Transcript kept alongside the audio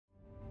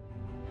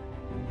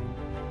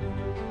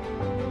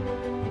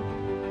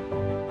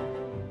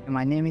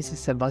My name is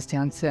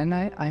Sebastjan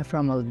Cenaj. I'm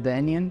from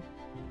Albania,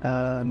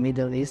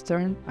 Middle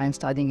Eastern. I'm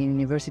studying in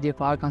University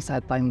of Arkansas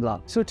at Pine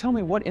Bluff. So tell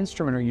me, what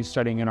instrument are you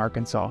studying in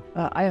Arkansas?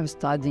 I am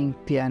studying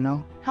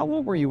piano. How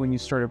old were you when you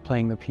started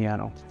playing the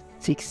piano?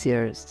 6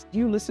 years. Do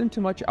you listen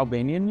to much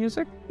Albanian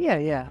music?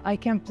 Yeah. I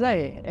can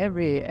play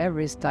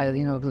every style,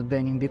 of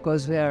Albanian,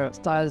 because we have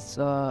styles,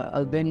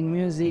 Albanian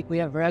music. We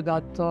have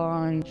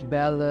reggaeton,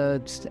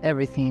 ballads,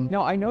 everything.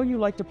 Now, I know you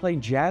like to play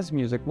jazz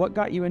music. What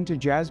got you into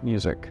jazz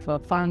music? For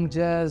funk,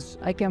 jazz,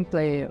 I can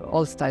play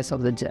all styles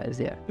of the jazz,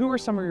 yeah. Who are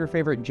some of your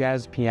favorite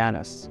jazz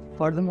pianists?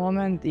 For the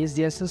moment, is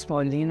Jesus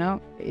Molina.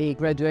 He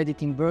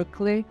graduated in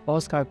Berkeley.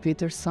 Oscar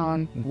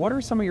Peterson. What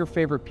are some of your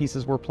favorite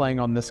pieces we're playing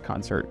on this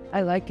concert?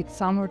 I like it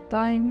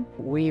summertime.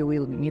 We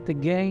will meet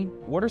again.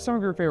 What are some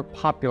of your favorite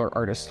popular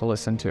artists to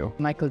listen to?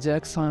 Michael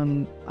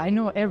Jackson. I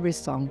know every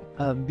song.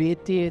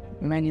 Beat It,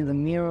 Man in the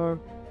Mirror,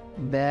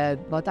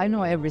 Bad, but I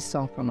know every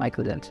song from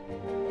Michael Jackson.